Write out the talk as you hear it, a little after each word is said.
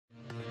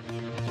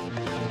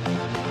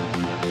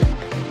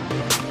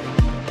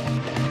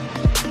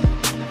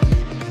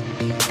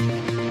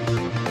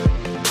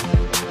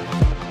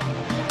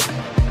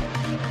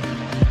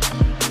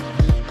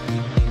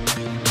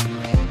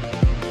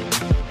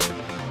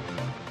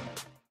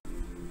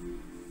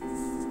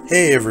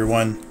Hey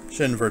everyone,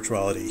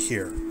 ShinVirtuality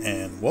here,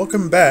 and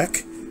welcome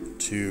back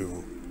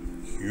to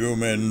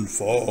Human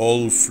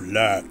Fall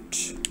Flat.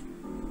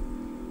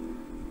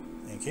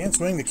 I can't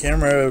swing the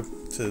camera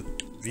to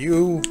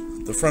view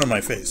the front of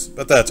my face,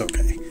 but that's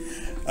okay.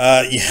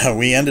 Yeah,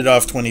 we ended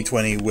off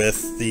 2020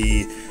 with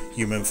the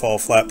Human Fall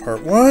Flat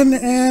Part 1,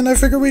 and I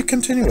figure we'd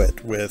continue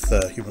it with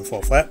Human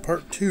Fall Flat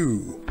Part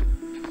 2.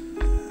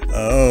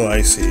 Oh,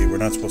 I see, we're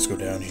not supposed to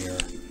go down here.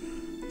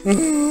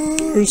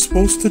 We're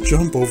supposed to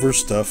jump over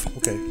stuff.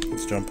 Okay,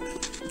 let's jump.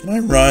 Can I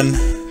run?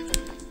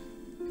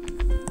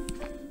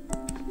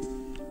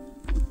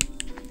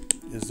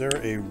 Is there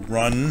a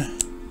run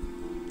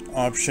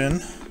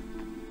option?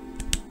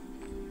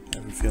 I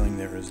have a feeling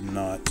there is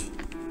not.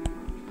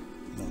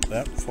 No,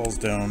 that falls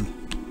down.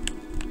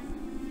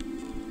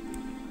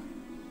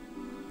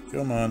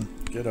 Come on,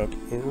 get up.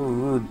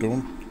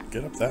 Don't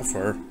get up that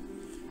far.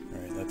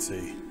 Alright, let's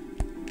see.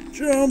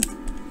 Jump!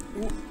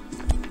 Ooh.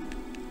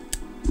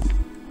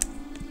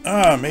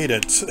 Ah, made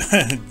it.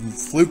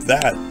 Fluked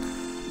that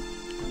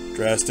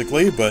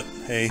drastically, but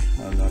hey,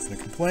 I'm not going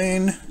to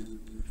complain.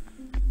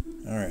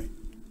 Alright.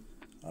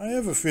 I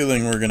have a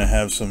feeling we're going to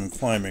have some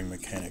climbing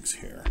mechanics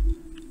here.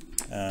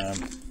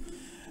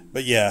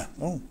 But yeah.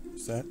 Oh,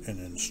 is that an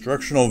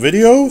instructional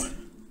video?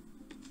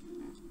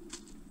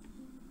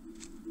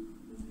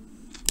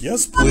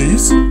 Yes,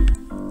 please.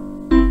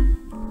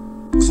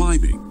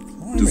 Climbing.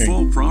 To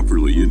fall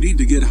properly, you need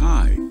to get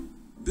high.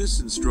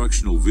 This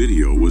instructional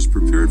video was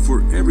prepared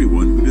for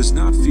everyone who does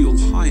not feel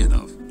high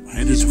enough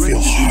and is ready to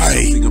do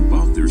something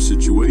about their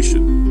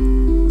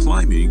situation.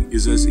 Climbing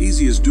is as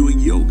easy as doing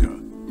yoga.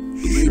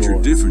 The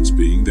major difference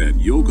being that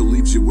yoga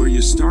leaves you where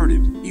you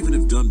started, even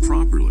if done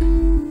properly.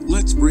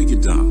 Let's break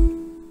it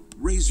down.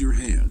 Raise your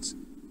hands.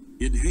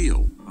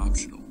 Inhale,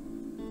 optional.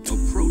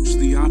 Approach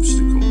the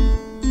obstacle.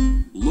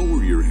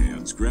 Lower your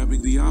hands,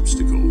 grabbing the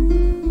obstacle.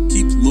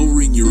 Keep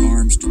lowering your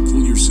arms to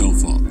pull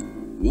yourself up.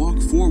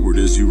 Walk forward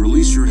as you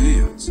release your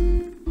hands.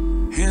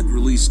 Hand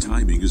release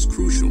timing is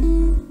crucial.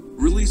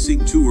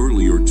 Releasing too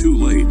early or too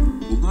late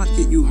will not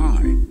get you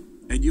high,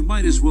 and you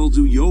might as well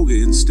do yoga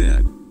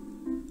instead.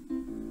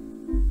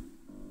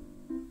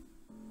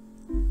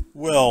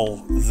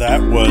 Well,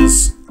 that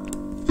was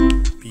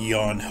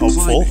beyond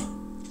helpful.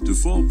 Climbing. To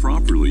fall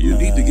properly, you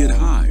need to get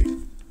high.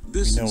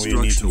 This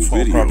instructional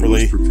video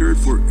was prepared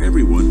for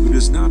everyone who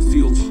does not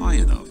feel high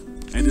enough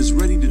and is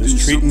ready to do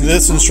something. Treating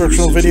this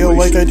instructional video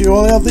like I do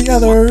all the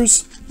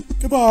others.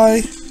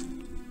 Goodbye.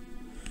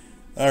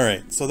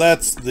 Alright, so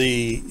that's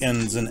the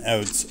ins and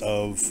outs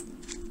of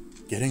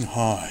getting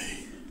high.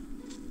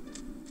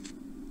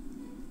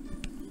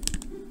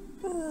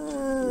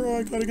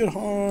 I gotta get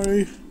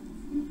high.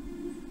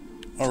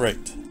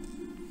 Alright.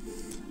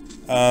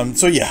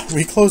 So yeah,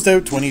 we closed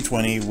out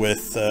 2020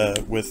 with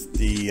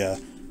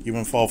the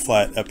Human Fall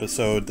Flat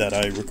episode that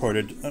I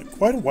recorded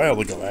quite a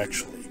while ago,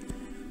 actually.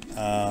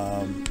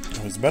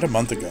 It was about a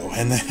month ago,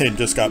 and then it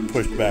just got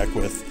pushed back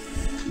with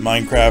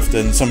Minecraft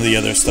and some of the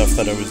other stuff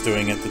that I was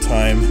doing at the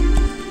time.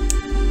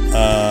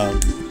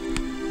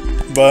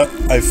 But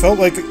I felt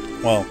like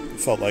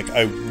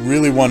I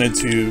really wanted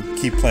to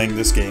keep playing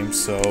this game,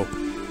 so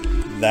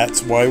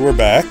that's why we're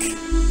back.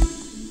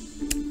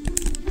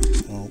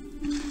 Oh.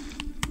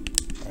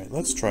 Alright,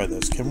 let's try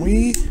this. Can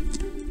we...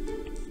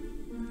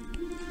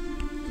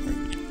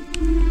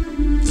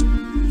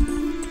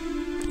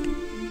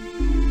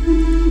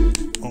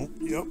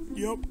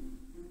 Yep.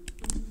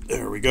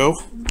 There we go.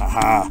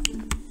 Haha.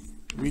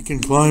 We can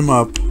climb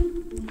up. I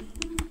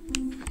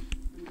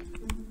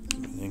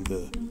think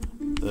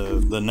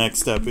the next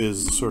step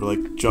is sort of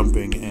like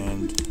jumping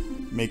and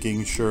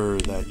making sure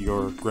that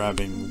you're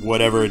grabbing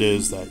whatever it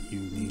is that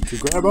you need to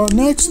grab on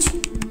next.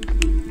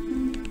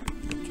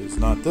 Which is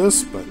not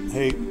this, but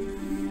hey.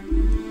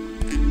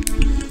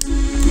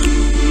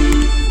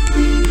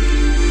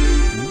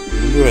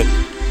 Do it.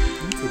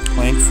 What's a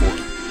plank for?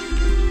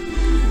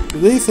 Do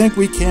they think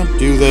we can't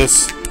do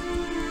this?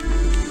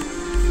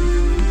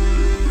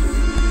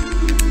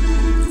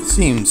 It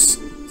seems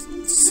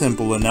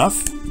simple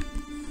enough.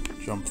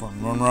 Jump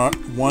from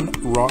one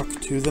rock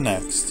to the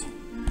next.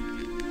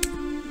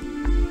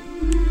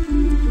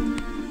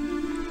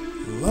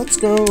 Let's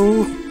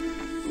go!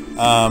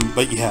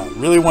 But yeah,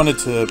 really wanted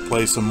to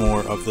play some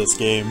more of this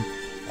game.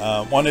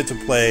 Wanted to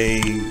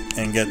play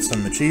and get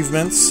some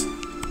achievements.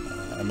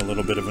 I'm a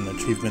little bit of an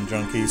achievement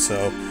junkie,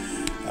 so...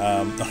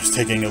 I was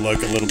taking a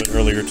look a little bit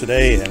earlier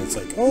today, and it's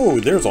like, oh,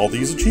 there's all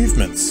these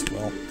achievements.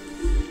 Well,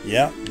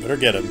 yeah, better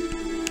get them.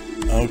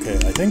 Okay,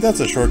 I think that's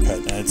a shortcut,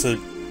 and it's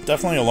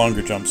definitely a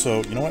longer jump,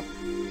 so, you know what?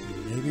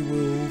 Maybe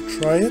we'll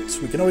try it.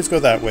 We can always go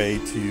that way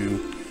to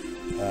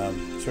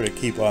sort of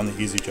keep on the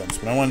easy jumps,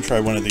 but I want to try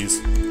one of these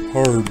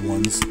hard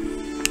ones,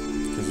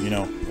 because, you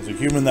know, as a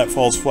human that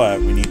falls flat,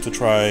 we need to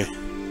try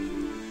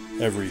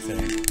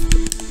everything.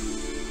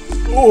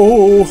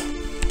 Oh!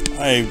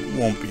 I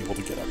won't be able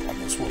to get up on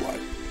this, will I?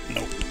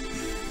 Nope.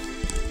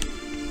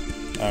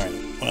 Alright,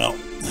 well.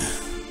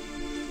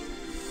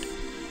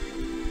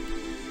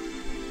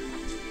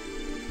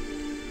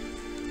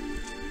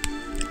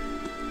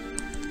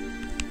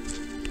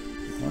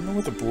 don't know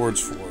what the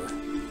board's for.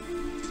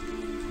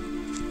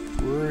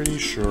 Pretty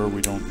sure we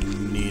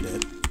don't need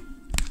it.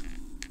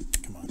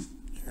 Come on.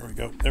 There we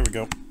go. There we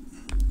go.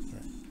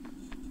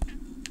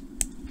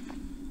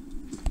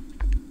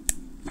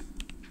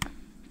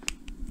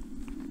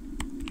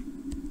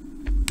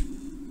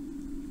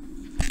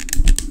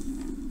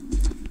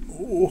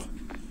 Oh,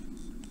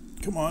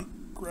 come on.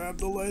 Grab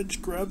the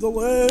ledge. Grab the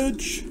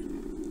ledge.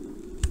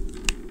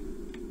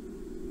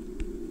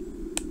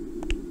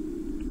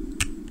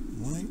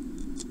 Right.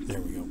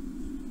 There we go.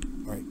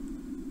 All right.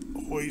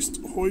 Hoist,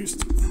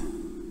 hoist.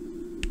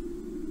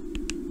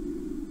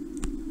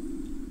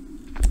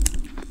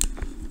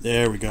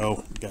 There we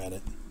go. Got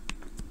it.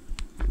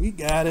 We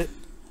got it.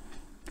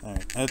 All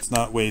right. Let's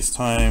not waste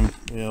time.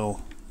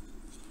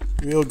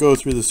 We'll go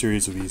through the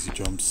series of easy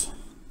jumps.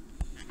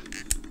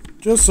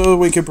 Just so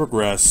we can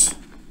progress.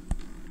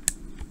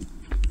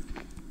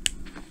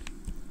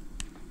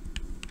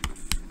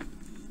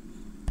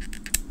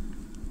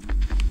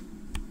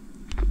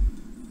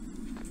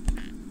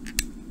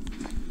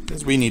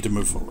 Because we need to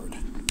move forward.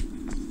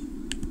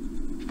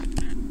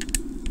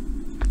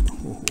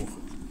 Oh.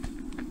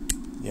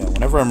 Yeah,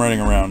 whenever I'm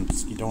running around,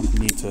 you don't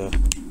need to...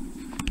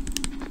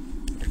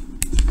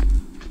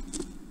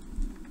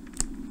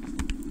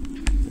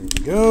 There we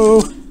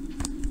go.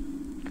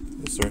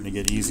 It's starting to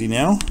get easy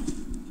now.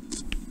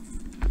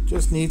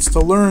 Just needs to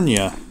learn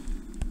ya.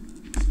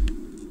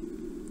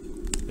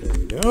 There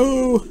we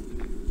go.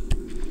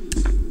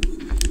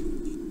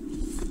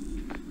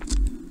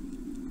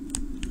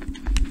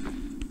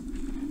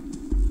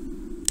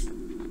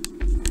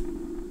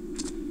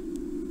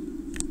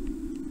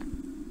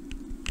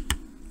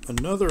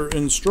 Another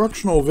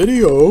instructional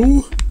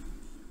video.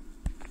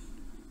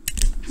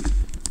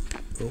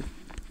 Oh.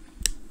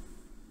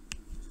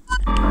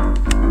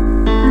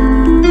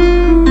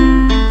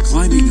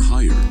 Climbing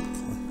higher.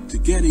 To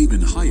get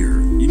even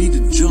higher, you need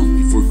to jump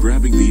before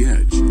grabbing the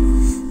edge.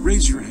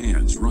 Raise your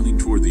hands running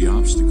toward the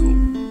obstacle.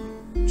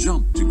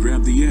 Jump to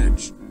grab the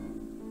edge.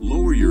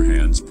 Lower your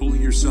hands,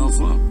 pulling yourself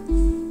up.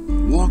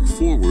 Walk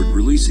forward,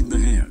 releasing the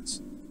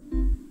hands.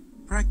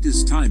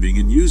 Practice timing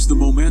and use the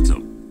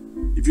momentum.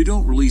 If you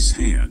don't release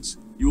hands,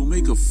 you will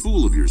make a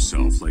fool of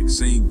yourself, like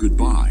saying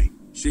goodbye,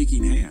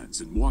 shaking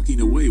hands, and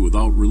walking away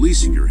without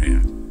releasing your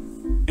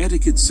hand.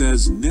 Etiquette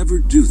says never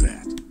do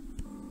that.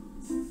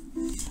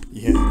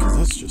 Yeah, because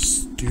that's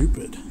just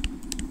stupid.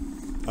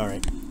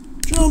 Alright.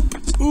 Jump!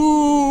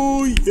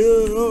 Oh,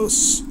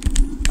 yes!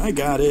 I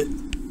got it.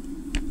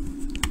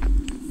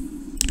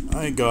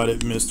 I got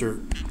it, mister.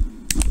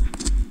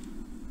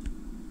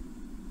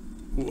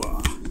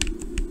 Wah.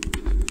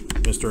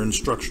 Mr.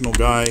 Instructional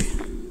Guy.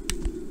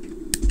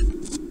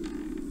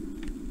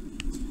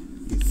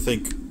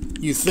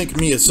 You think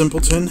me a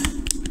simpleton?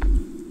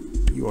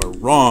 You are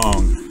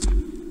wrong.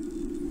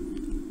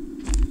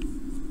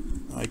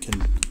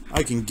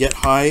 I can get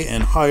high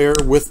and higher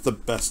with the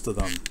best of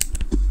them.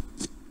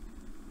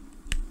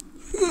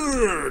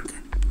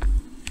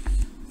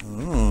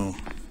 Oh,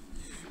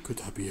 could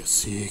that be a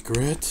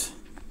secret?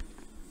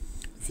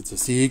 If it's a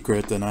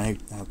secret, then I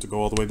have to go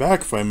all the way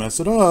back if I mess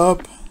it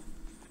up.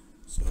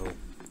 So, the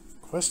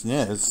question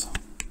is,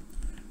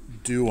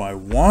 do I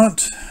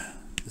want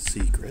the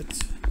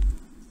secret?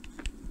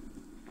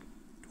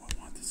 Do I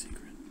want the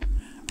secret?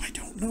 I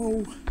don't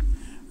know.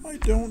 I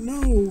don't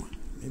know.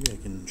 Maybe I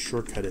can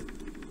shortcut it.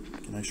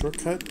 Can I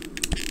shortcut?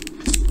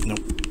 Nope.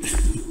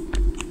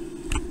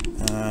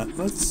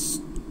 Let's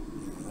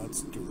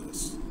do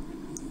this.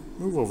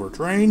 Move over,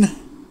 train.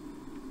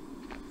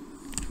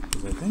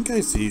 Because I think I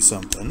see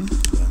something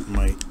that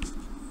might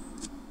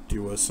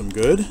do us some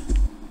good.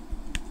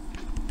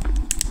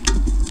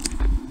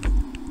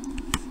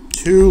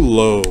 Too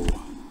low.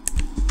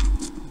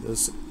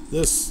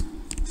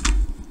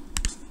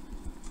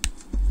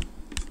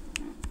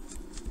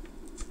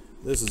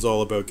 This is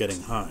all about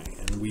getting high,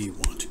 and we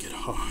want to get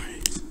high.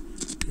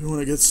 We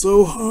want to get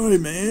so high,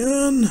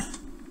 man.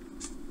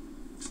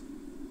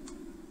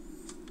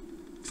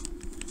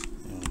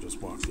 And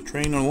just walk the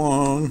train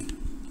along.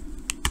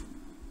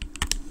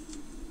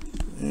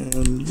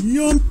 And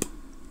yump.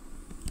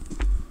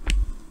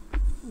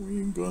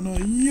 We're gonna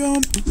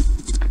yump.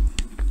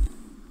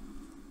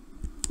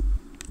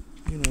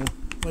 You know,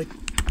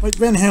 like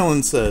Van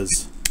Halen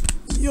says,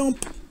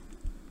 yump.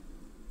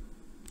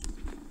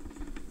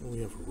 We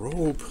have a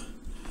rope.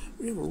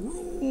 We have a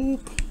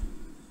rope.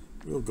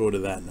 We'll go to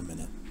that in a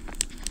minute.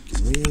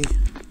 Can we?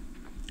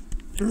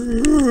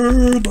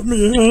 Let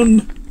me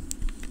in.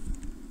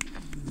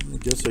 I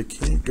guess I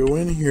can't go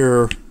in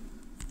here.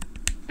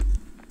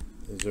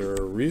 Is there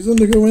a reason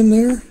to go in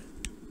there?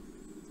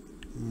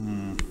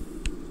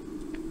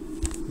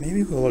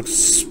 Maybe we'll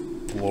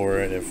explore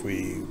it if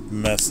we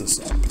mess this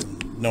up.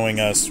 And knowing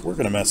us, we're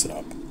going to mess it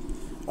up.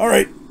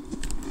 Alright.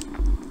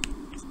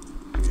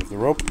 You have the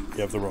rope.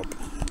 You have the rope.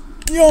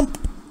 Yump!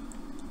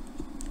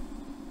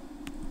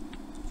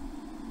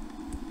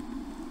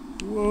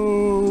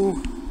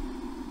 Whoa!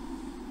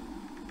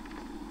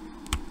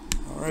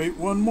 Alright,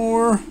 one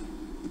more.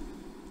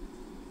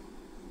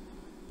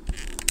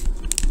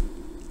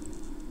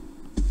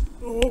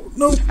 Oh,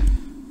 no!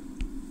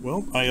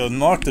 Well, I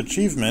unlocked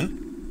achievement.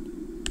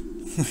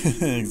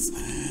 I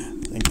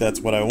think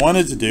that's what I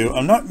wanted to do.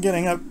 I'm not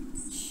getting up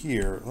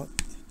here.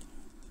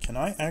 Can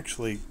I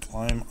actually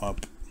climb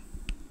up?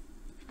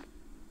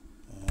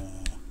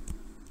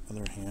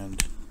 Other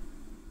hand.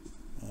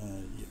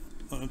 Yeah.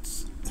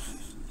 Let's...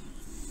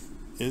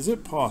 Is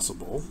it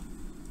possible?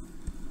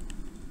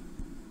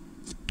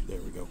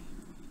 There we go.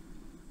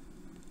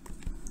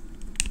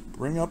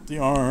 Bring up the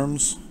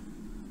arms.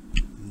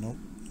 Nope.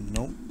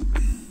 Nope.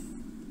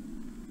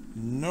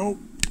 Nope.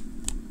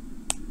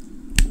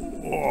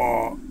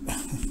 Oh.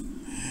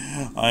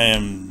 I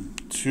am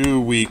too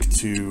weak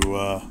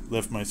to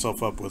lift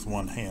myself up with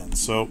one hand,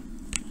 so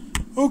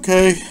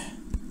okay.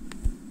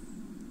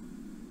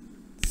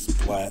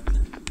 Splat.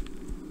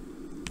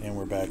 And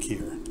we're back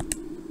here.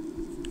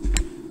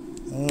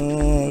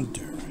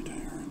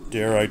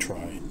 Dare I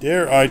try?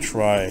 Dare I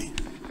try?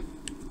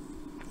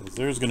 Because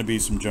there's going to be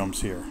some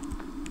jumps here.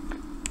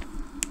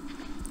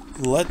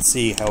 Let's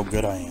see how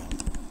good I am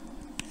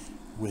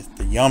with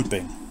the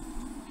yumping.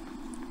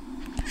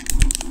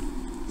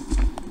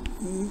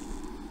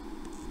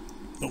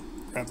 Nope.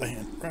 Grab the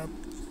hand. Grab.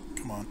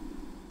 Come on.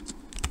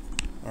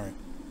 Alright.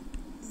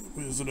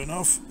 Is it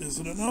enough? Is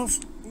it enough?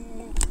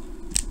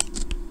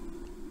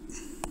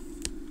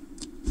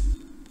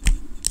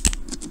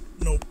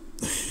 Nope.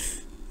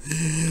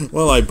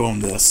 Well, I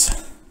boned this.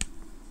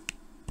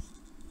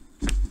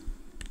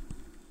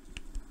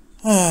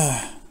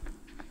 I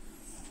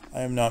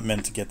am not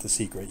meant to get the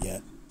secret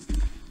yet.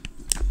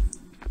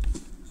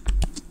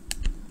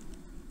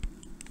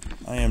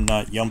 I am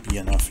not yumpy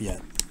enough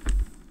yet.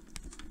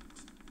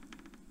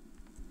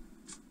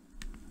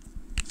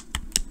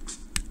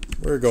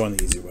 We're going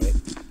the easy way.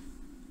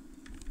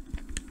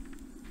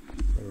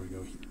 Where do we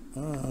go?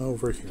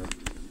 Over here.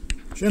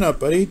 Chin up,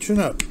 buddy. Chin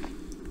up.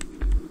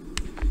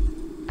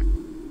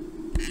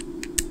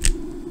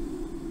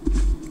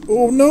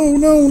 Oh, no,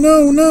 no,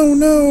 no, no,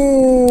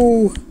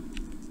 no!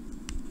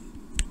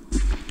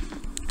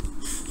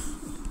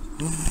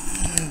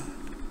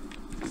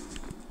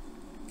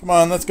 Come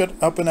on, let's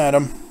get up and at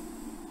him. I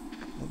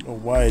don't know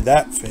why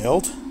that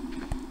failed.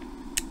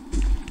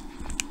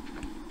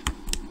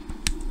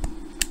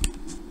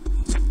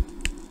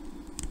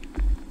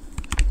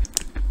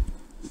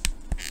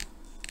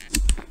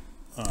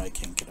 Oh, I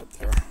can't get up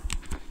there.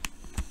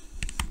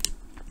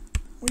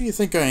 What do you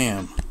think I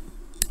am?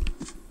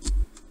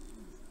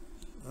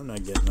 I'm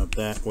not getting up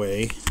that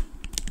way.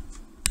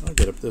 I'll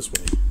get up this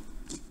way.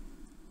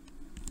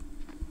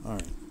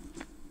 Alright.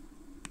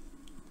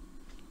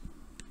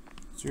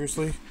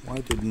 Seriously? Why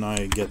didn't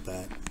I get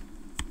that?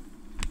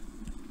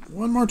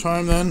 One more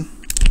time then.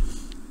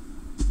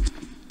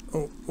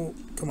 Oh, oh,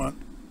 come on.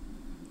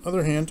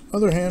 Other hand,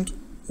 other hand.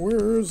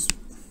 Where's...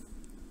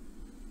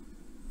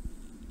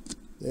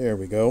 There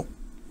we go.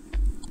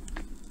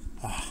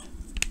 Ah.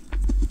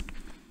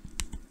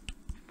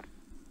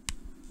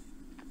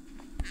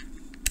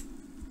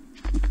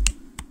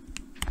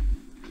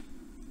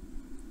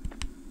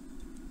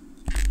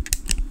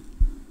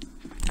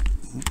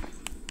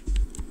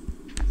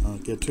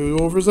 Not get too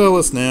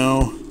overzealous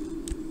now.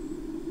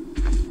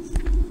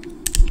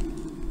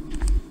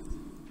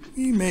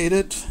 We made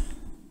it.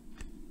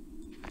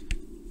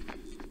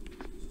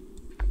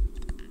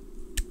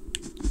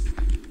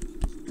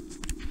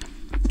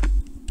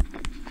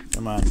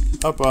 Come on,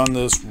 up on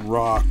this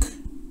rock.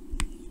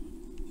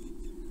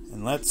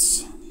 And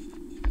let's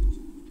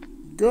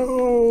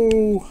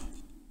go.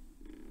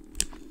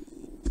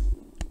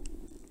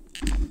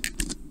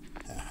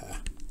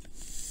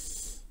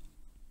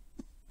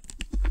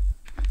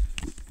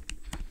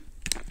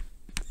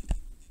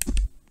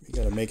 We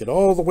gotta make it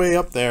all the way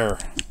up there.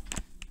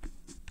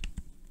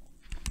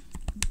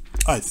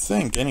 I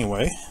think,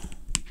 anyway.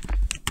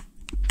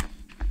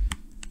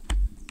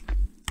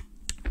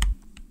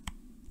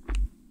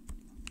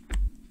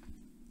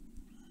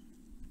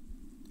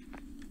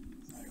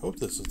 I hope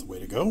this is the way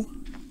to go.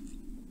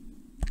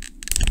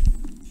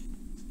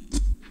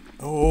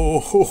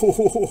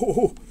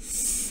 Oh,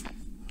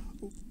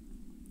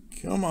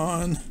 come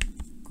on.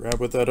 Grab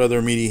with that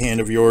other meaty hand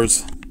of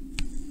yours.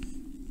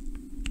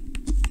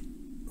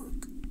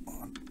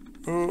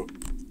 Oh.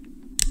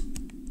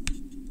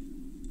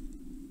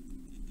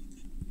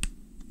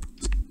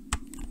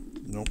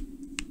 Nope.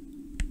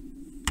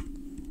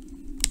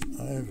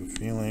 I have a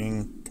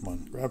feeling... Come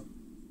on, grab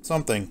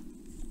something.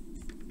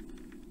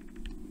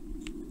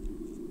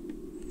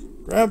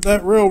 Grab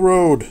that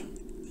railroad.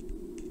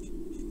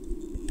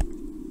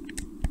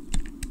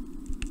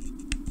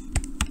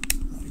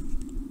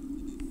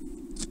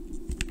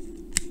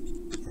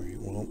 Alright,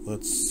 well,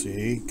 let's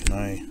see. Can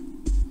I...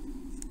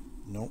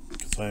 Nope,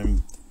 because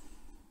I'm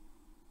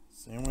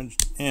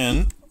sandwiched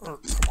in. Come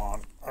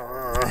on.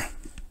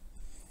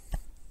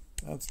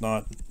 That's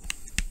not...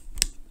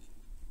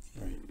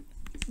 Right.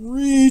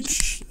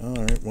 Reach!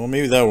 Alright, well,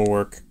 maybe that will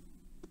work.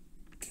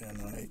 Can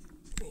I...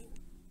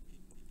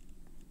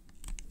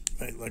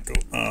 Hey, let go.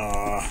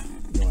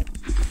 Anyway.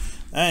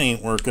 That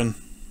ain't working.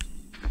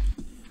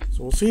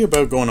 So we'll see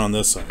about going on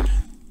this side.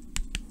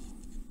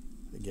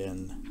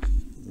 Again,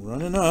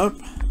 running up.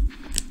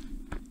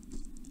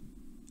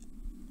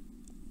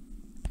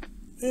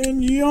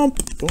 And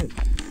yump! Boom.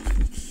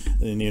 I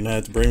didn't even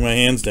have to bring my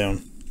hands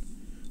down.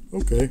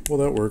 Okay, well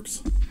that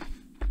works.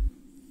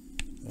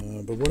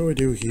 But what do I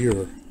do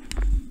here?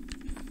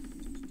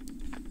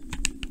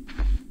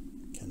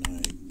 Can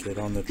I get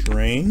on the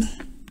train?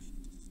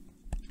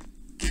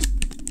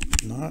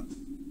 Not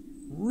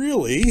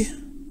really.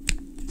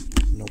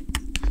 Nope.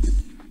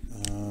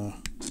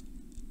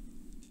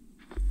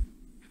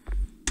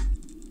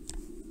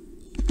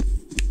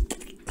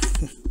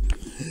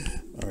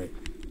 Alright.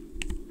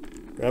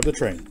 Grab the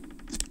train.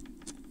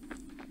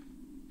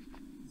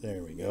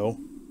 There we go.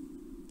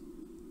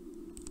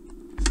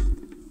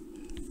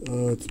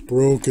 It's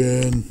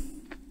broken.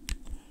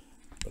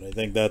 But I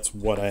think that's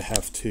what I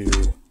have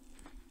to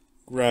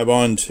grab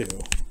onto.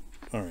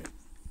 Alright.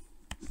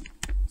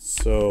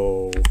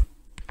 So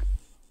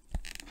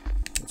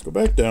let's go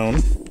back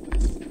down.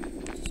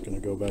 Just gonna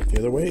go back the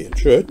other way. It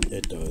should.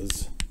 It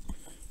does.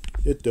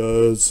 It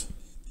does.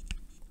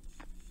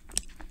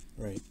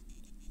 Right.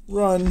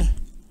 Run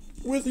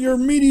with your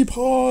meaty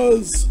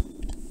paws.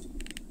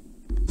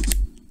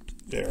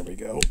 There we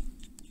go.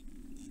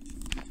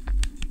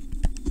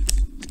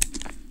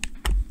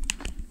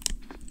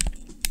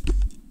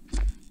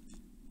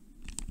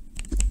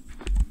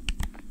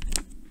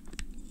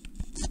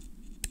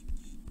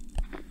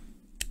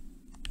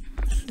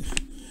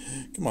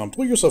 Come on,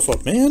 pull yourself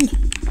up, man.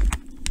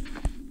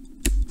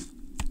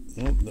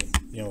 You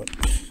know what?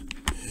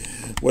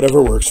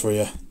 Whatever works for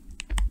you.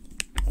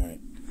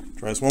 Alright.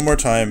 Try this one more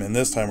time, and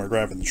this time we're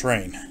grabbing the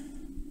train.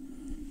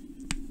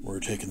 We're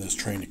taking this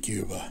train to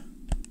Cuba.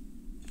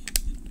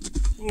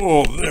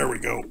 Oh, there we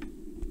go.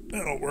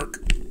 That'll work.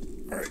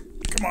 Alright,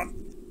 come on.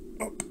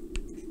 Up.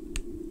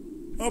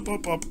 Up,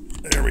 up, up.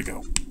 There we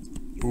go.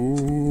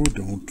 Ooh,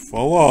 don't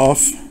fall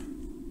off.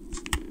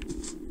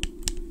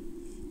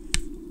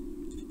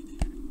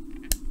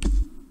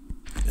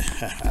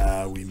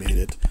 Haha, we made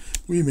it.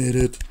 We made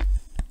it.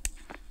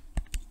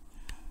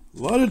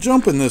 A lot of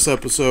jump in this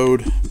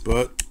episode,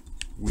 but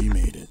we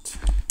made it.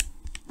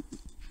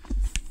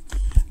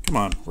 Come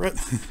on, we're at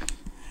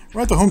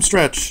the home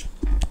stretch.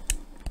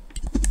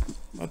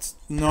 Let's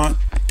not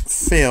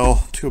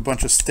fail to a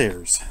bunch of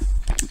stairs.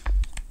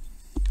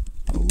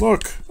 Oh,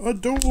 look, a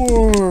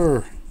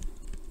door.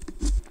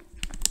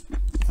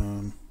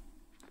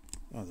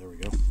 Oh, there we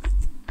go.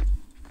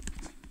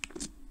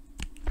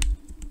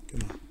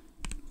 Come on.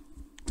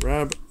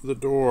 Grab the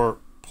door.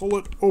 Pull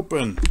it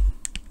open.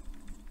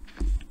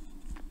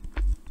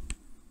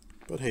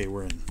 But hey,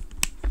 we're in.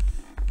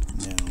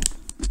 Now,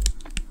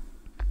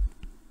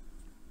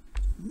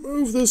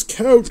 move this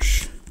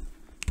couch.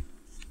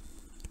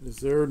 Is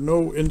there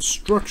no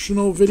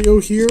instructional video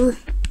here?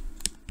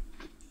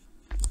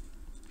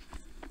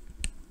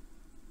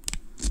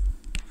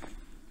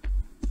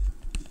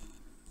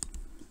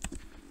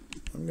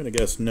 I'm gonna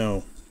guess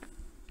no.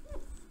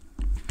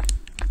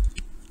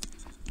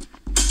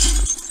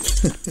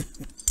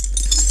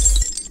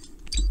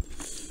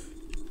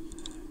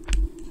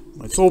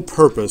 My sole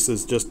purpose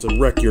is just to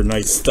wreck your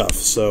nice stuff,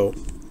 so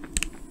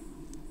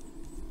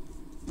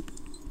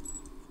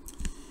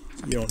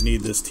you don't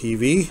need this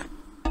TV.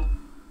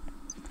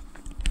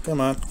 Come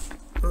on.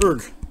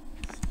 Erg.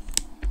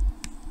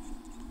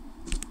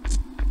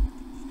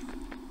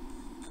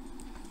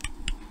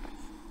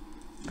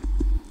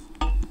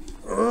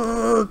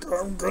 Erg,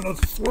 I'm gonna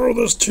throw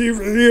this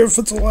TV if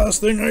it's the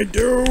last thing I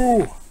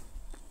do.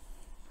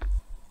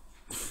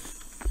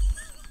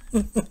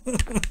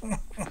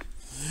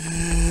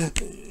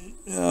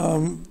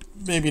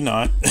 Maybe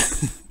not.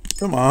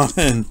 Come on.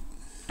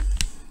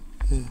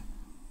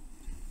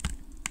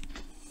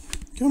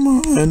 Come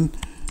on.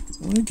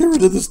 I want to get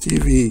rid of this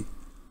TV.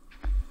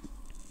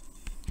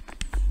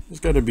 There's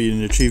got to be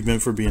an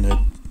achievement for being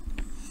a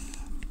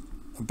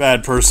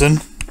bad person.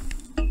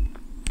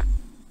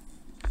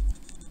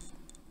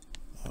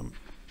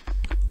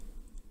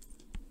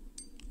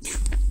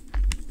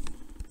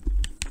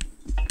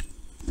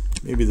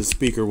 Maybe the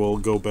speaker will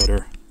go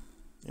better.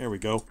 There we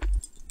go.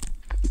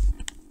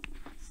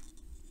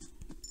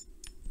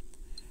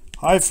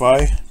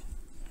 Hi-fi.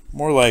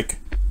 More like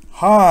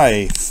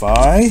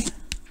hi-fi.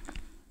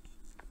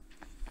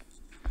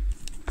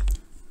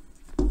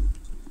 Can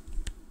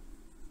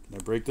I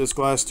break this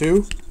glass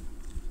too?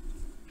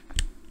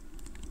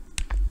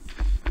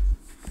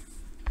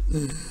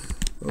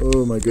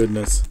 Oh my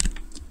goodness.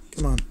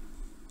 Come on.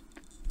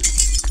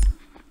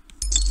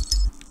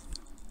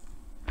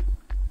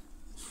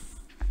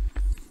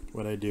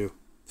 What'd I do?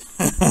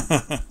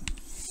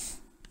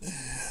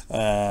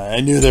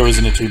 I knew there was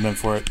an achievement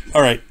for it.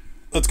 Alright,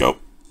 let's go.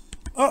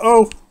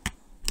 Uh-oh.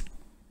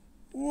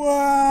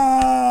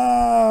 Wow.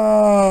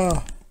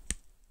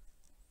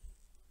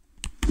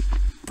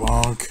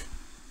 Bonk.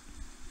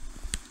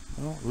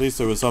 Well, at least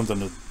there was something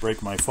to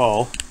break my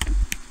fall.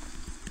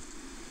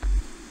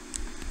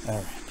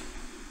 Alright.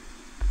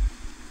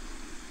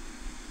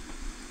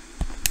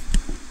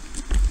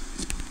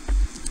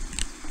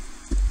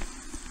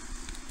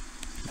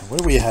 Now what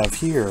do we have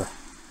here?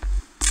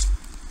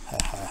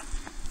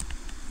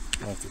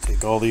 have to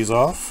take all these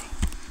off.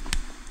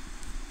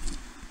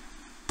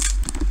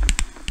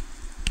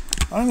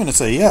 I'm going to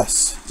say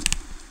yes.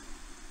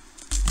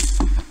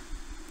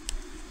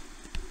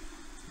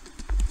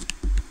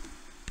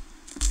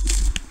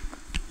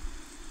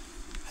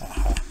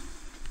 Haha.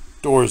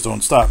 Doors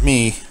don't stop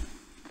me.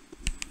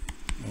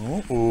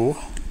 Uh-oh.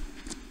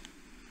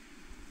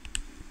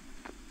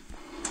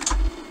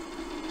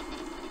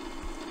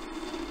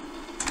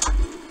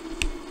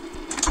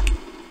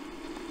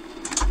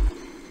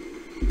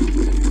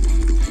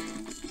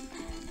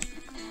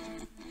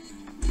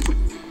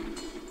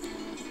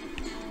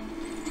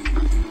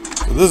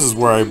 So this is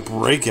where I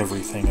break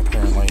everything,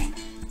 apparently.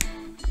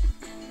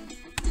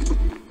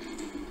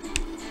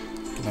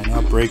 Can I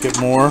not break it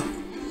more?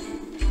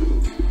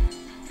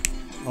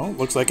 Oh,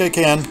 looks like I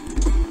can.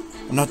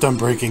 I'm not done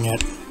breaking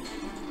it.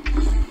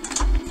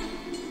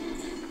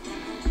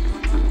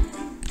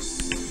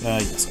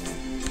 Yes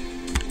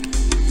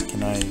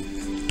I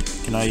am.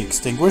 Can I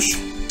extinguish?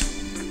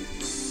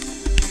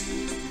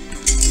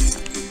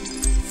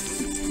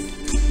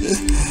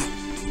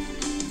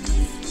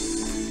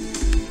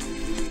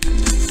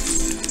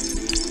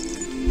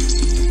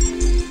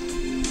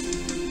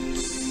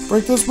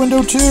 Break this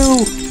window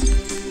too!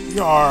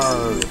 Yar!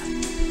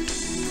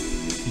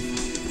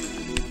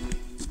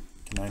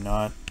 Can I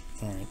not?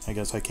 Alright, I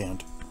guess I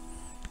can't.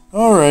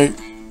 Alright,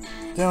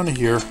 down to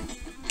here.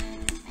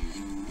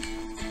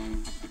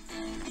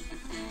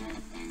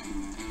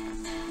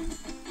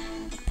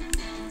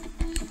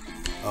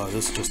 Oh,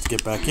 this is just to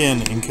get back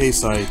in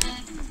case I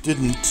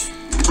didn't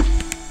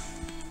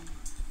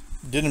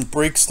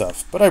break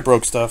stuff. But I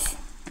broke stuff.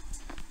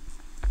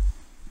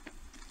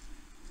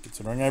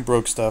 Considering I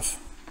broke stuff.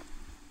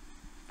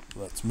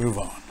 Let's move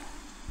on.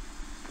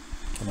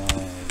 Can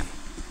I...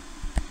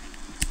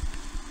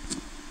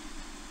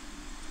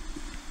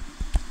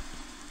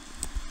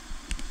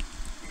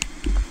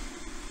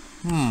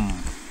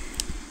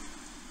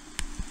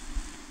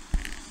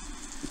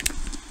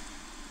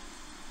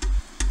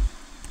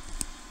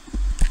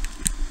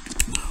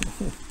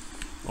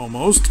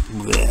 Almost.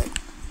 Blech.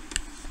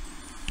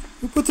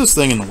 Who put this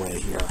thing in the way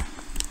here?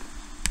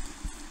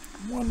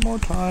 One more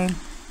time.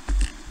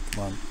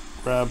 Come on,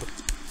 grab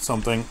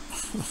something.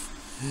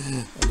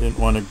 I didn't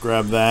want to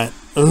grab that.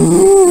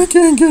 Oh, I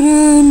can't get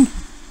in.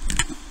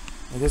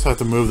 I guess I have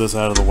to move this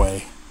out of the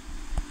way.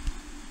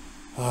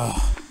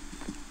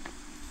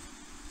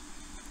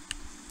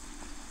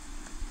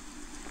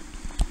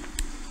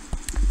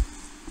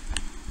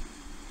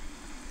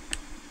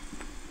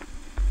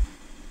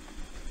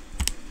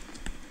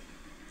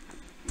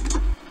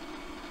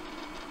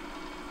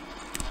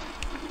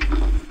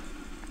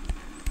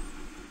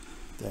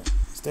 There.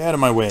 Stay out of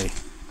my way.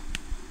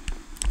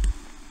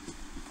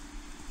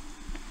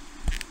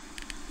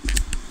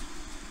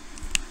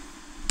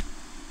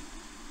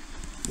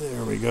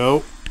 There we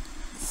go.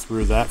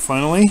 Through that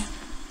finally.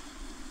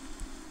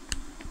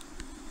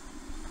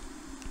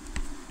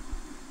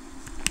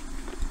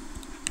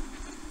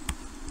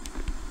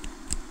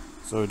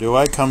 So do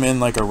I come in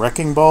like a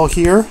wrecking ball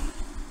here?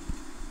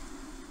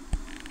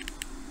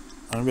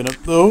 I'm gonna...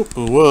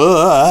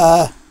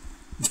 Oh!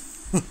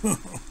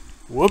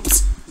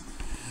 Whoops!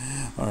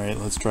 Alright,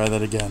 let's try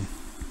that again.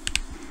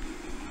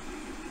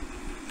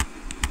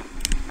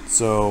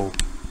 So...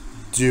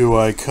 do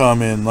I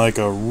come in like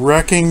a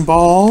wrecking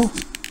ball?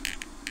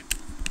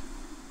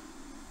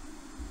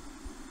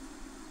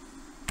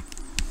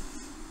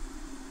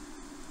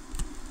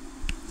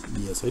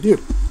 Yes, I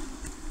do.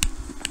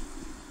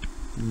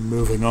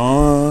 Moving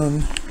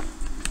on.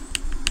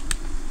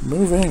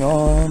 Moving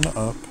on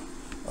up.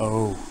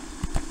 Oh.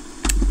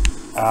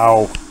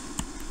 Ow.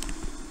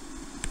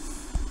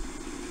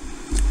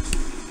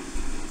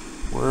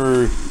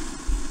 We're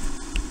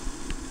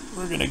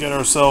gonna get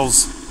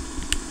ourselves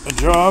a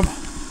job.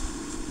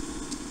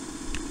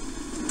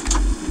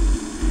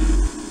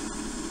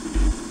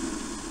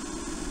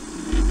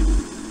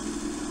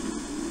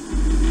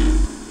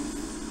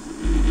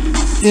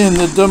 In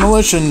the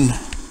demolition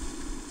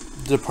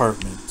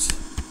department.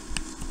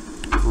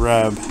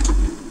 Grab.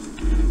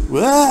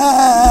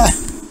 Wah!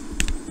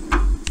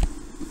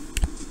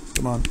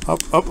 Come on.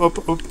 Up, up,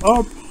 up, up,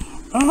 up.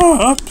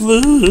 Up,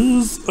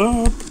 please.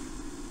 Up.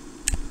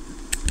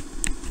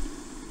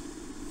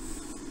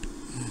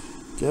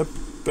 Get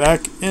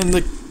back in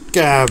the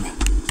cab.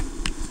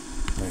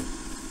 Right.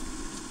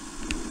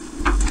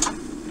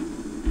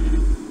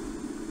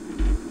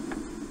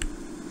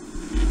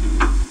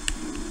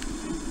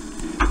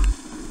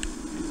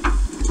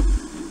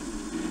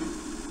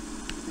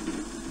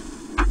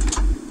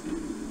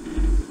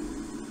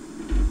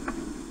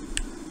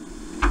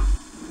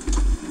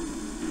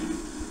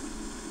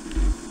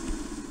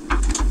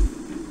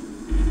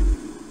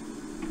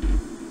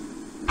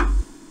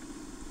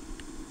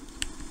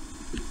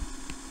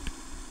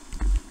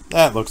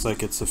 That looks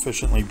like it's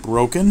sufficiently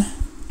broken.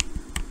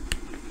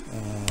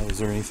 Is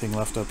there anything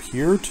left up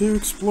here to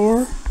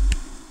explore?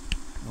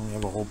 Oh, we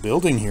have a whole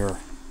building here.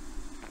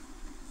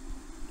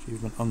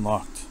 Achievement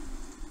unlocked.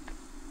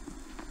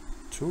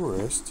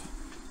 Tourist.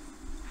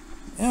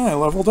 Yeah, I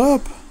leveled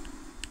up.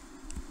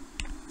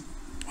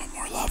 One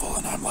more level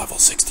and I'm level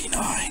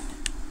 69.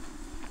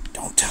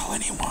 Don't tell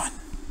anyone.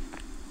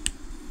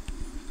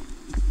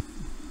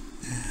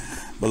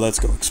 But let's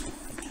go exploring.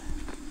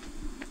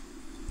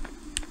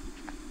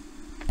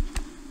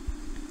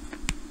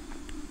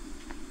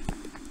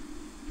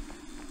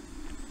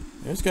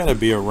 There's got to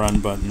be a run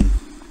button.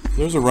 If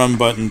there's a run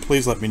button,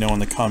 please let me know in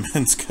the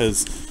comments,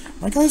 because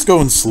my guy's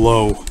going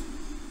slow.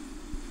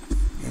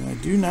 And I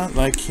do not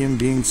like him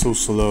being so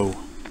slow.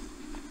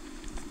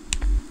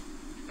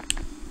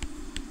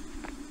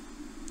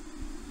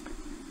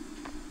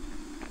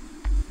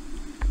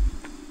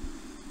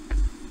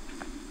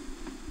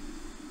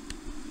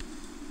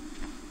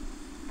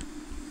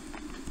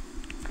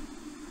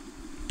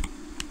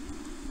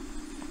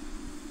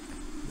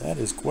 That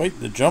is quite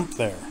the jump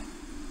there.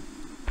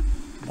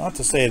 Not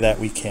to say that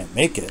we can't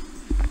make it.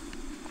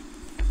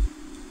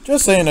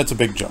 Just saying it's a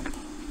big jump.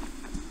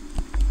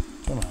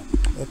 Come on,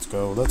 let's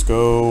go, let's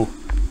go.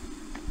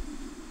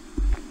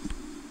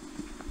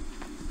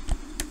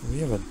 We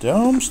have a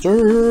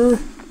dumpster.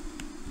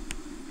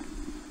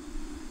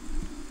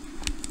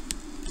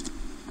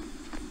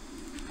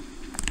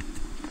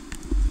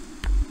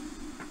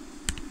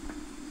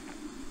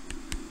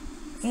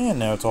 And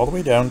now it's all the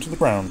way down to the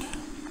ground.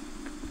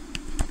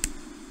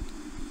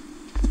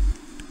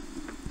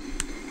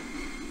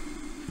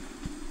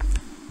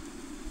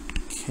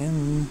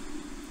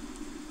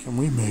 Can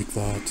we make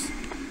that?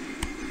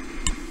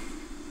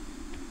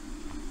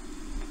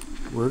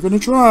 We're gonna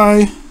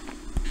try.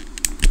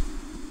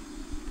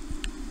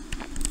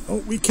 Oh,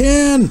 we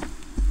can!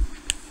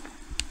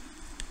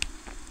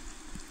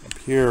 Up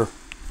here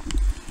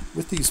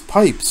with these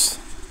pipes.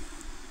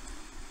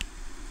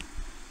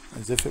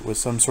 As if it was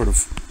some sort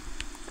of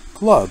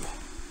club.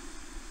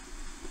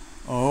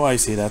 Oh, I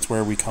see. That's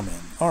where we come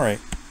in. Alright.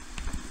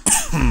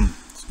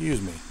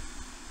 Excuse me.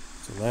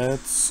 So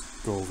let's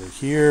go over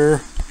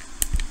here.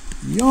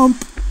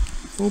 Yump.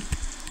 Oh,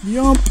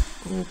 yump.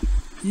 Oh,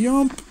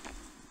 yump.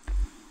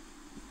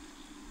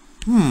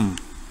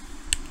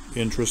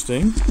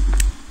 Interesting.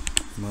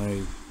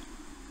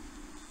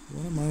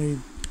 What am I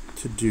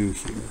to do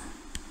here?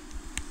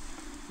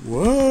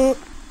 What?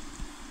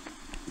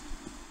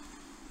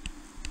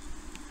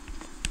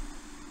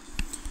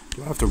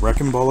 Do I have to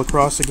wrecking ball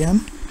across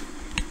again?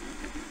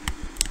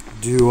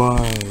 Do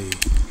I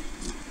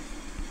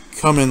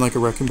come in like a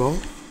wrecking ball?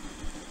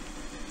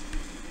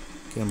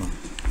 Come on.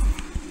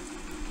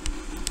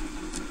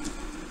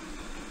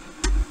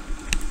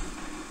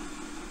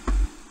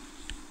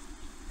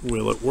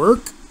 Will it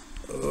work?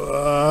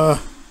 I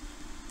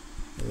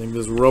think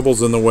this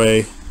rubble's in the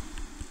way.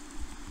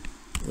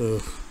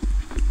 Ugh.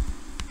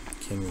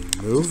 Can we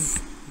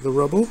move the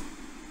rubble?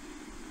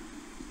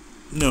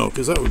 No,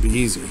 because that would be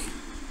easy.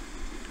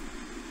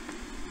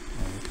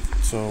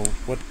 Right, so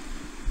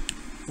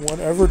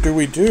whatever do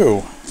we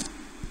do?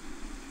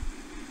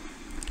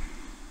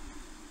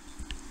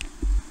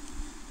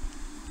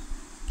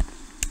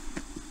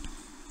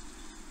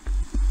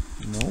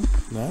 Nope,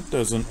 that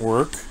doesn't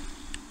work.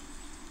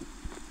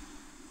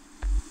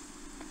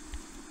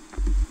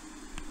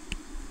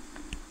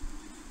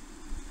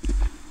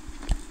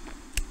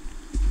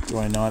 Do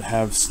I not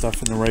have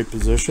stuff in the right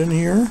position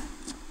here?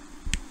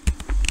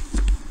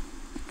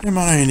 Am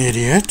I an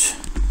idiot?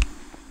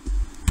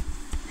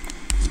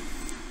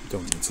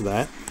 Don't answer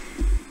that.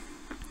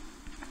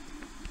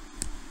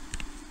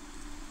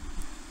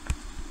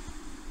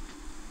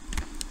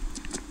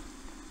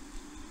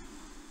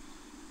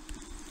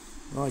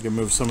 Well, I can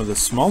move some of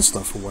this small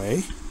stuff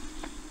away.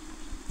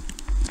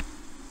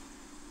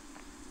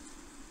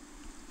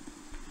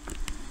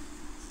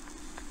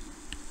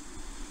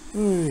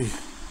 Oy.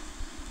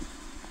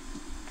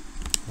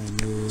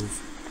 I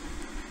move.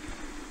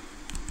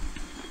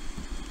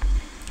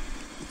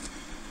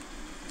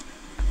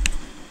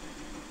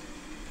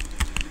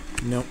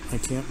 Nope, I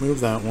can't move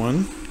that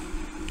one.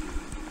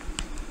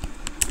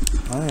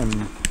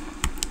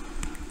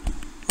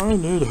 I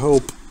need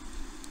help.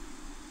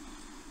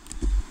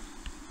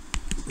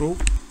 Oh,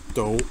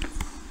 dope.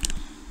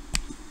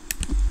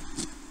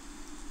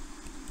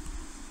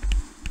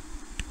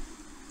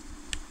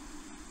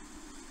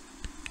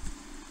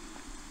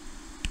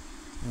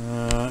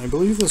 I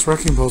believe this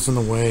wrecking ball's in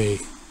the way.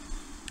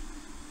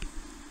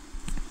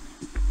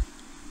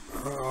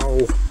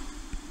 Ow.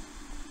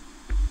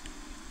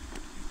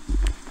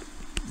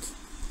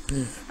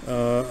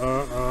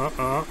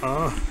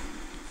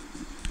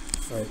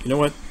 Alright, you know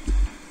what?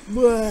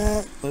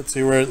 Let's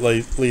see where it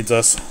leads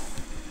us.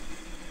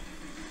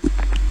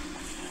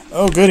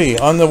 Oh goody,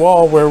 on the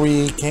wall where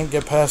we can't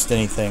get past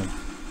anything.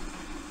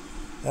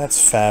 That's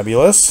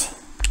fabulous.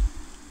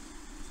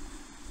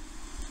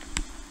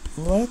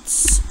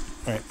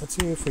 Alright, let's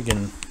see if we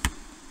can...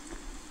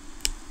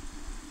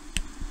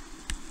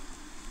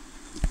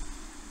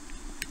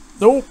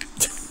 Nope!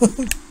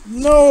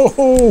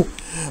 No!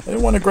 I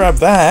didn't want to grab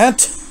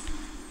that.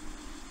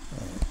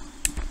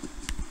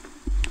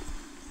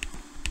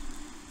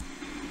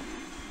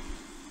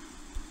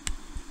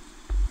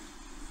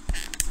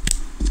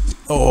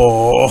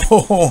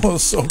 Oh,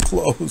 so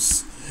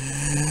close.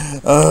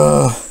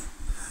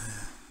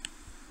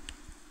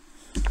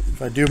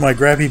 If I do my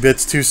grabby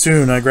bits too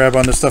soon, I grab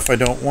onto stuff I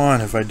don't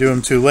want. If I do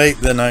them too late,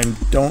 then I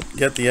don't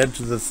get the edge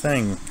of the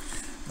thing.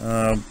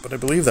 But I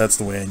believe that's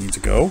the way I need to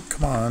go.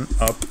 Come on,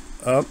 up,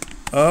 up,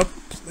 up,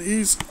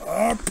 please,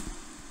 up.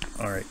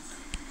 Alright.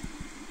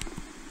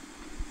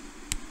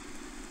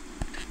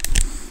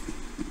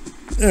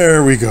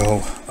 There we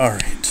go.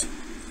 Alright.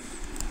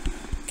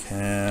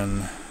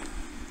 Can...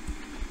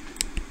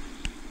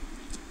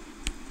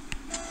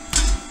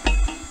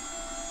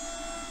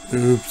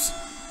 Oops.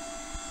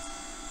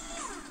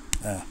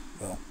 Ah,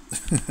 well,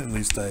 at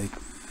least I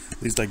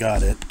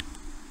got it.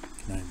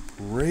 Can I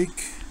break?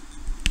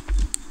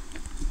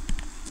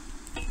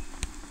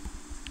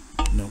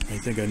 No, I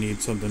think I need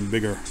something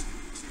bigger.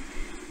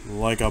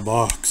 Like a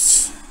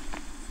box.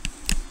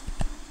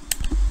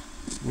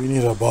 We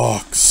need a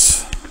box.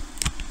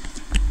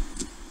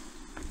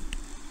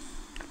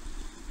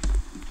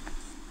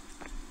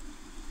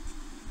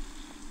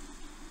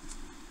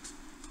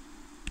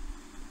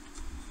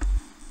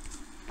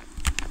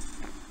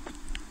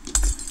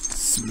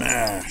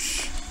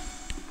 Smash.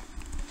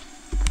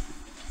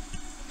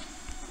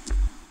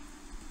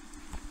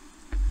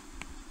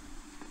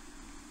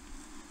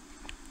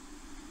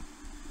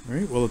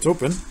 Alright, well, it's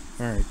open.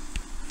 Alright.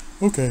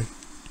 Okay.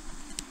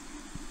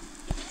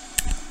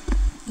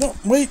 No,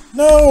 wait,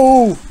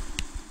 no!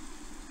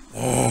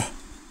 Alright.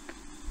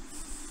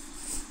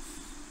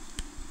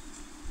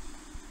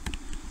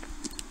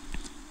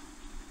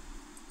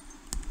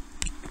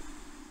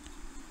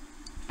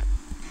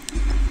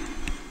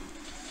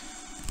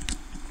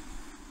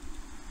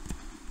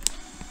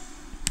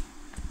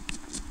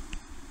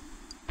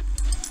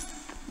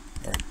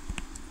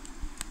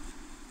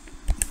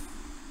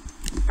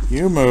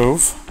 You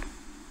move.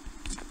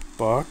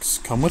 Box,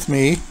 come with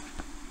me.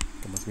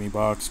 Come with me,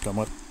 box. Come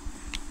with...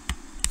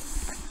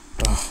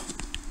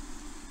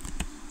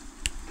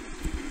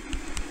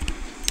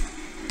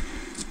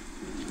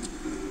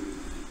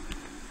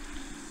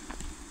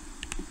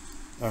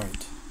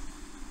 Alright.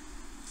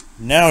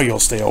 Now you'll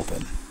stay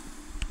open.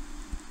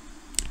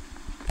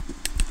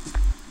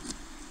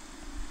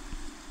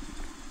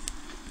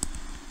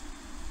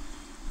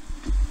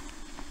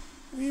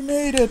 We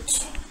made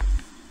it!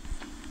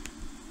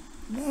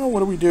 Now what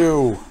do we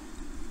do?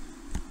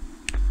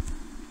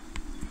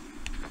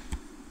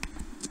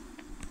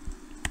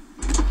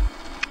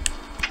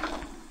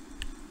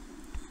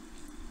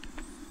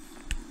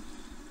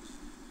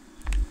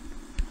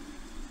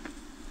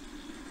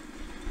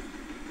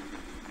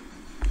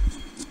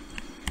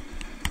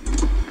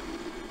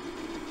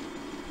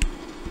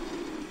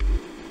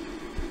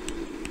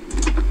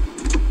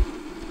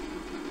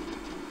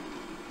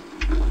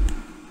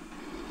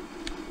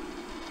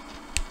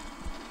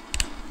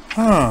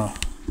 Huh.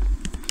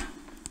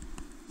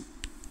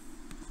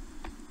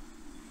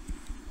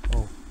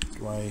 Oh,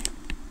 do I...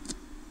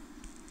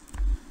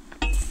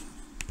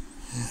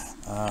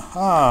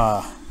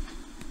 Aha!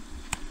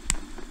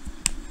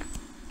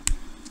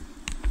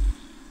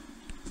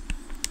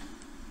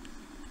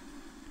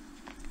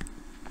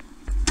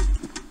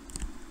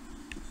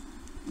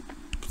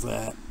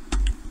 That.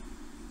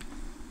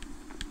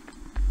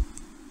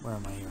 Where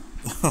am I here?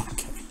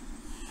 Okay.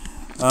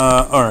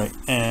 Alright,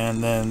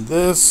 and then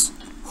this...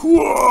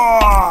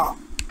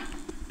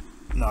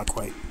 Not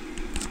quite.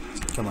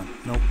 Come on.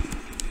 Nope.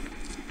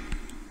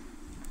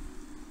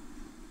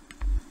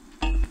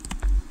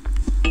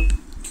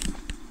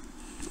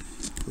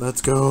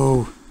 Let's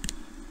go.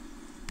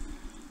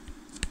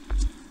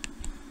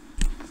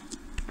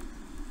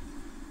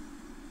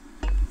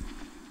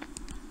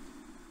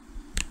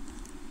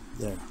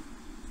 There.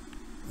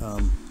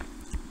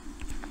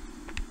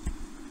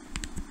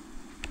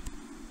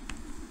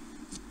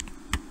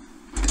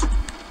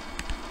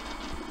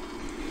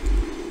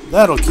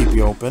 That'll keep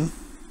you open.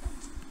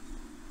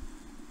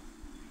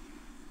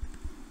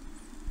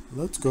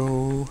 Let's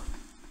go.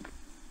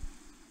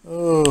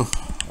 Oh,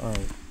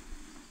 alright.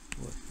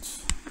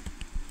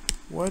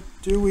 What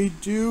do we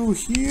do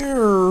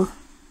here?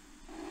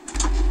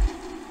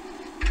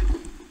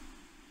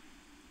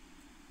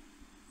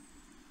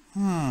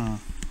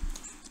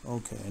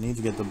 Okay, I need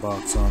to get the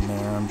box on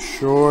there, I'm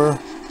sure.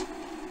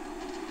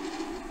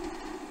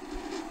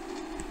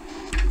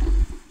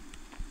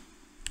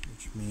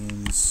 Which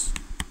means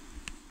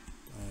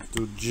I have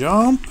to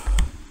jump.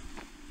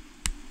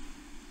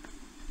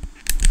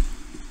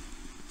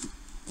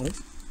 Oh,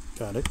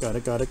 got it.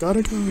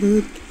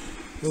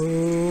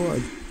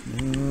 Oh,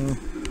 you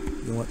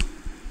know what?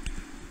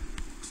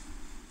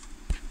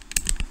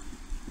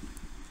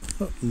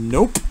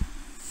 Nope.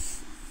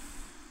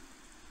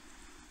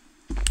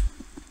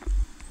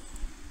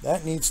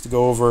 That needs to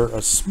go over a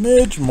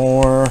smidge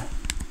more.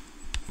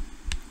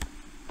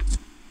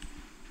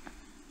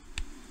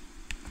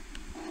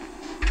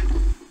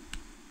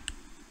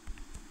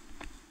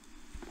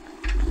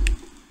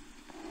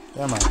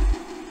 Come on.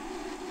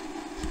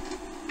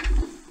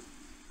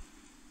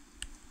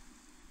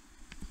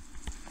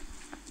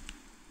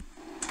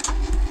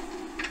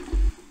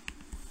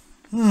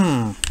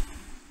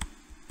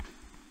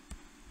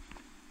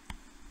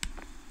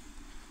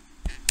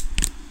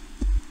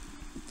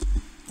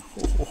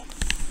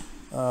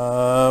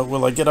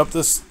 Will I get up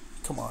this?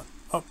 Come on.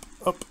 Up,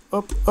 up,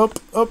 up, up,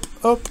 up,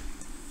 up.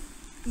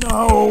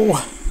 No!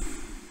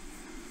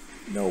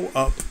 No,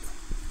 up.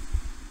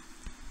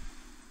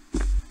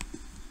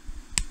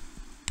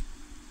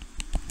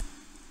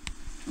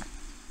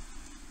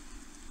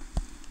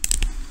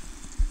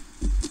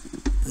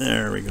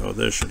 There we go.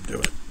 This should do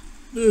it.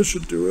 This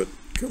should do it.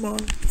 Come on,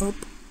 up.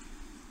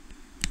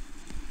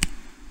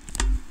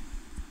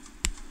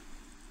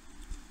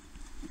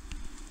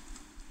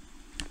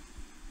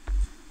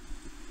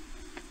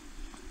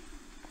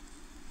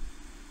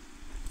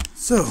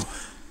 So,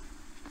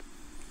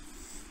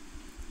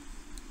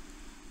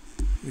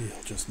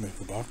 we'll just move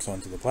the box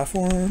onto the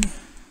platform.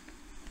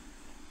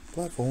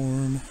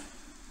 Platform.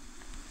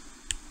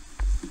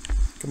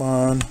 Come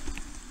on.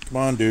 Come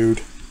on,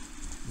 dude.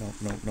 Nope,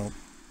 nope, nope.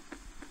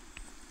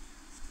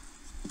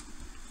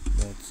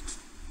 That's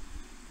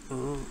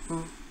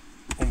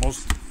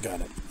almost got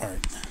it. All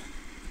right.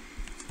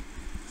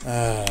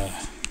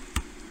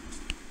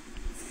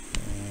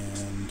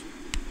 And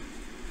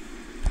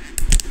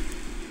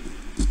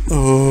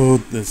oh,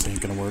 this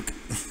ain't gonna work.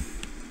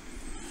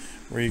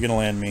 Where are you gonna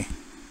land me?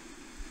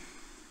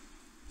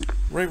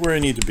 Right where I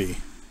need to be.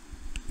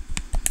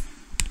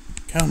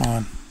 Come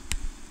on.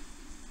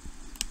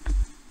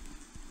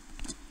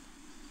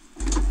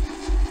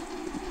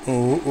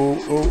 Oh,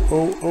 oh, oh,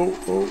 oh, oh,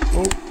 oh,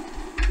 oh.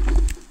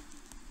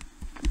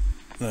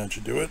 That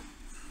should do it.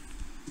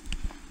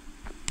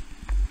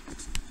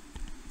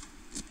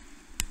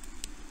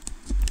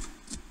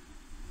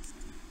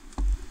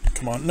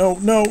 Come on. No,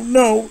 no,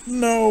 no,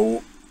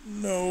 no,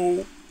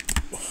 no.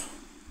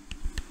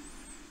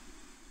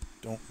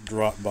 Don't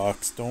drop,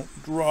 box. Don't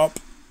drop.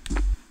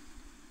 Come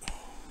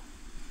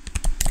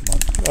on.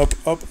 Up,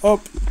 up,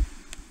 up.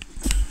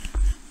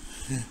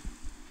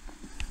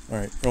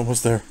 Alright, we're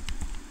almost there.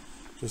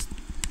 Just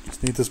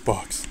need this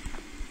box.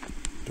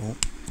 Don't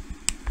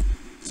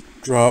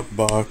drop,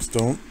 box.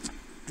 Don't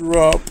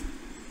drop.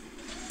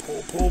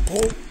 Pull, pull,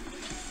 pull.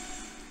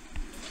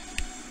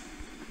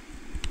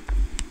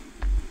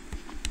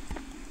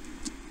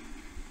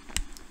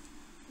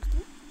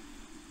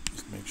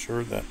 Just make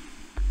sure that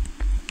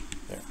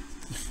there.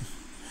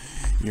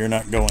 You're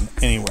not going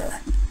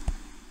anywhere.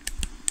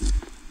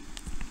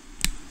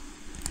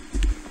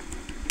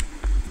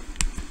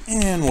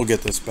 And we'll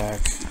get this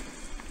back.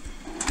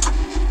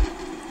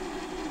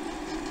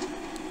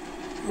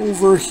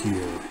 Over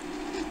here.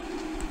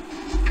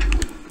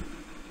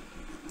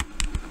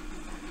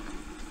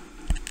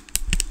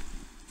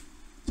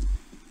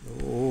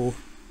 Oh.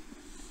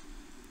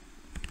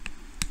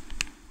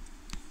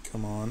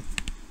 Come on.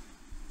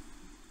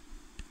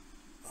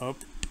 Up.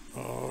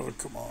 Oh,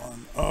 come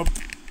on. Up.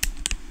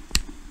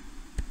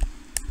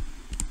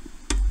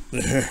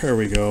 There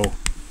we go.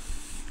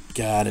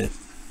 Got it.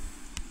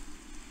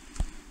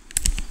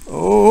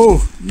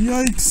 Oh,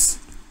 yikes.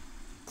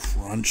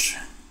 Crunch.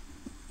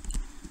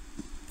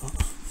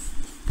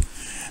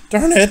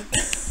 Darn it!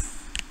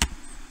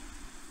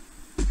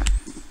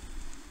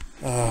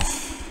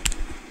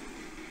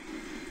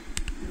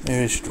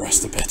 Maybe I should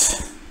rest a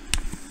bit.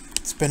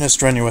 It's been a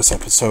strenuous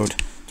episode.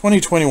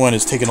 2021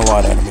 has taken a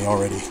lot out of me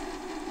already.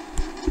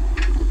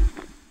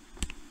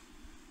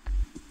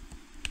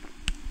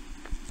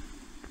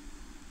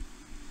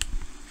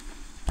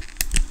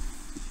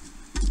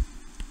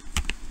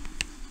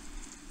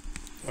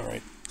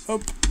 Alright,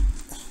 up.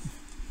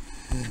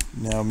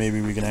 Now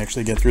maybe we can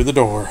actually get through the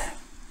door.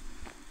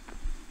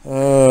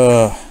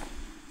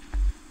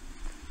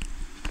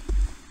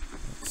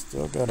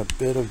 Still got a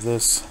bit of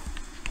this.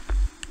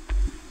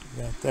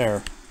 Got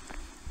there.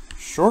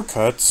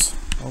 Shortcuts.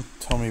 Don't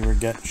tell me we're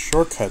getting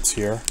shortcuts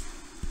here.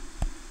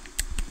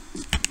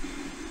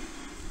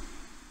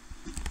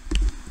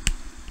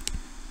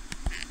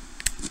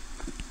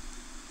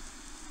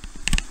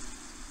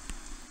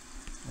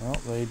 Well,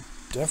 they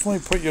definitely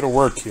put you to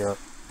work here.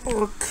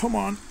 Oh, come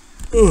on.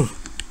 Ugh.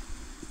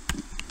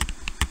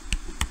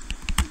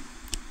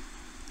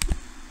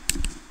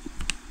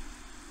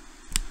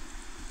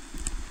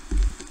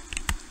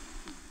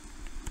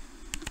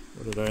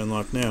 What did I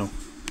unlock now?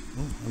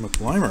 Oh, I'm a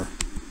climber.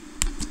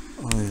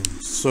 I am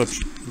such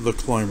the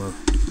climber.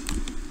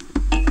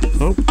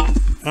 Oh,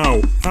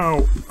 ow,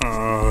 ow,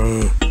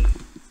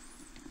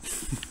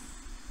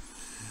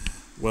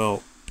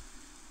 Well,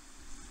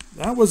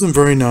 that wasn't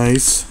very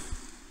nice.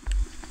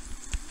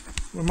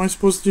 What am I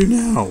supposed to do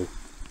now?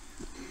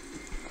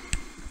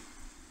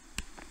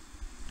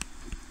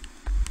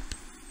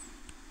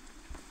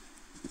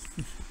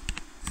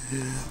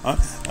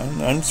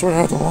 I'm sort of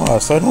at a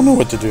loss. I don't know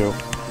what to do.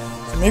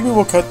 So maybe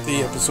we'll cut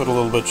the episode a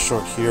little bit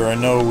short here. I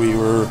know I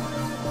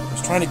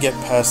was trying to get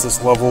past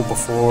this level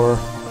before,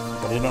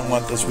 but I didn't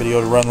want this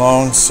video to run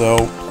long, so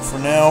for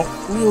now,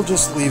 we'll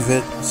just leave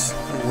it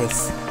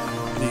with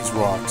these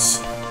rocks.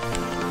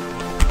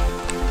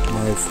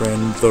 My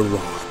friend, the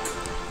rock.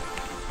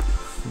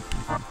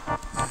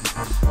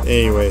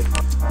 Anyway,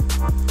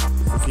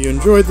 if you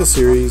enjoyed the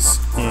series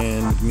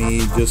and me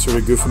just sort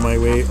of goofing my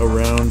way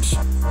around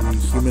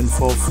the human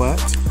fall flat,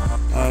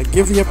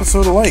 give the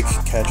episode a like,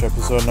 catch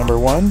episode number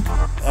 1,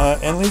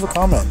 and leave a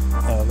comment.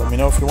 Let me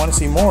know if you want to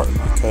see more,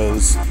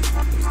 because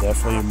there's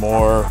definitely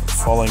more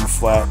falling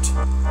flat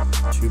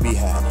to be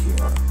had here.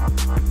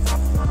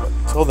 But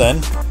until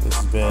then, this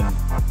has been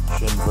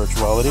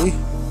ShinVirtuality.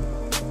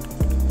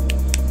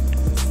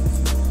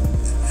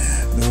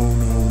 No.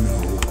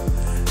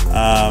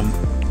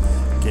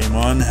 Game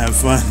on, have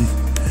fun,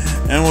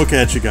 and we'll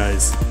catch you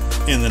guys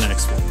in the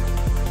next one.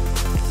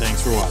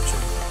 Thanks for watching.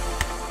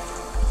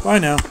 Bye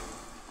now.